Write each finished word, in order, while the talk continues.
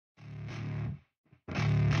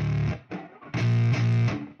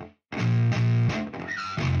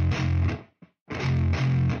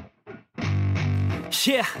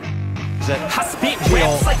Yeah, I spit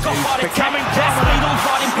raps like a heart attack. Gas fatal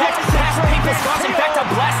heart impact. Fast paper scars. In fact, I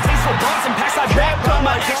blast tasteful bars and packs. I back on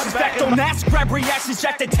my actions back. Don't ask, grab reactions.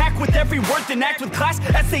 Jacked attack with every word, then act with class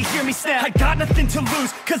as they hear me snap. I got nothing to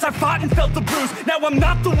lose, cause I fought and felt the bruise. Now I'm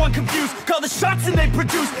not the one confused. Call the shots and they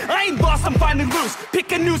produce. I ain't lost, I'm finally loose.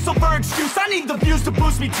 Pick a new silver excuse. I need the views to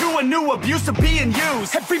boost me to a new abuse of being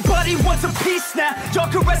used. Everybody wants a piece now. Y'all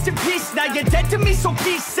can rest in peace now. You're dead to me, so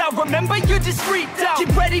peace out. Remember, you're just freaked out.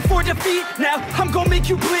 Get ready for defeat now. I'm gonna make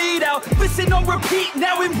you bleed out. Listen on repeat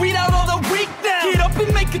now and read out all the weak now. Get up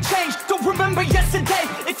and make a change. Don't remember yesterday.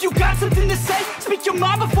 If you got something to say, speak your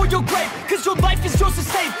mind before your grave. Cause your life is yours to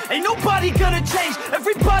save. Ain't nobody gonna change.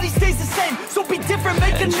 Everybody stays the same. So be different,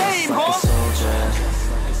 make a name, huh?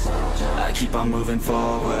 I keep on moving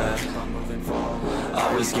forward,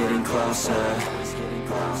 always getting closer.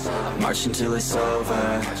 I march until it's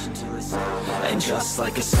over. And just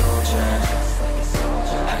like a soldier,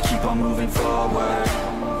 I keep on moving forward,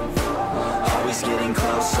 always getting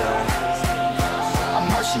closer. I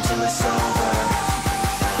march until it's over.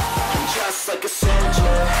 And just like a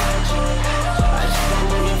soldier, I keep on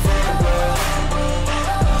moving forward,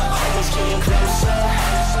 always getting closer.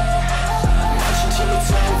 March until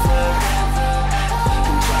it's over. And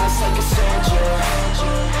just like a soldier,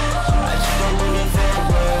 I keep on moving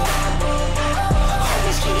forward,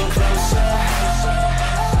 always getting closer.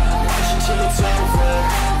 March until it's over.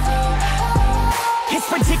 It's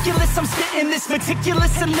ridiculous, I'm spitting this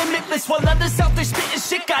meticulous and limitless. While others out there spitting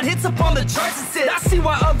shit got hits up on the charts and shit. I see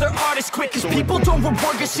why other artists quit, cause people don't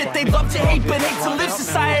reward good shit. They love to hate but hate to live.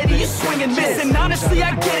 Society is swing and miss, and honestly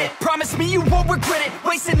I get it. Promise me you won't regret it.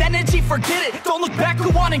 Wasting energy, forget it. Don't look back, go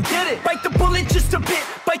on and get it. Bite the bullet just a bit.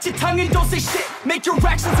 Bite your tongue and don't say shit. Make your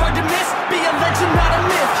actions hard to miss. Be a legend, not a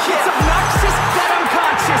myth. It's obnoxious that I'm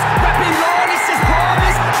conscious. Rapping artist is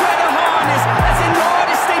promise. Try to harness. As an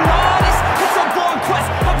artist, stay modest. It's a long quest.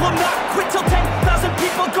 I will not quit till 10,000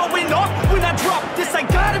 people going off. When I drop this, I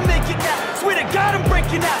gotta make it now. Swear to God I'm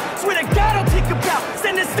breaking out. Swear to God I'll take a bow.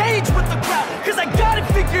 Stand the stage with the crowd, cause I got it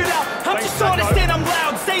figured out. I'm just honest and I'm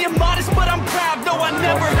loud. Saying modest but I'm proud. No, I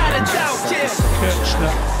never had a doubt. Yeah.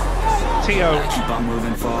 Tio. Keep on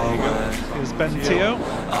moving forward. Here's Ben Tio.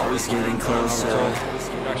 Always getting closer.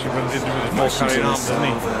 Actually runs into with more carrying arms, doesn't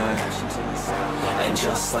he? And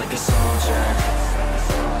just like a soldier,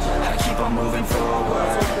 I keep on moving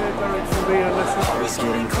forward. Always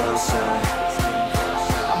getting closer.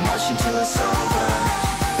 I'm marching till it's over.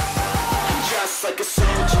 And just like a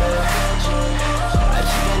soldier, I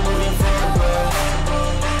keep on moving forward.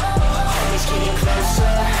 Always getting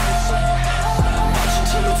closer. I'm marching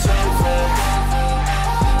till it's over.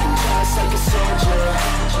 And just like a soldier,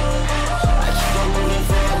 I keep on moving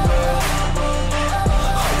forward.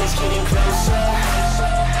 Always getting closer.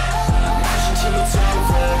 I'm marching till it's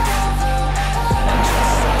over. And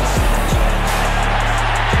just like a soldier, I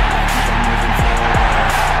keep on moving forward.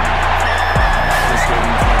 Always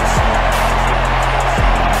getting closer.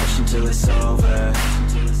 I'm marching till it's over.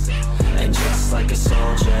 And just like a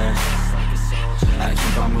soldier, I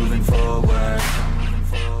keep on moving forward.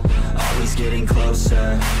 Always getting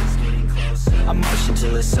closer. I'm marching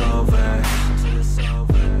till it's over.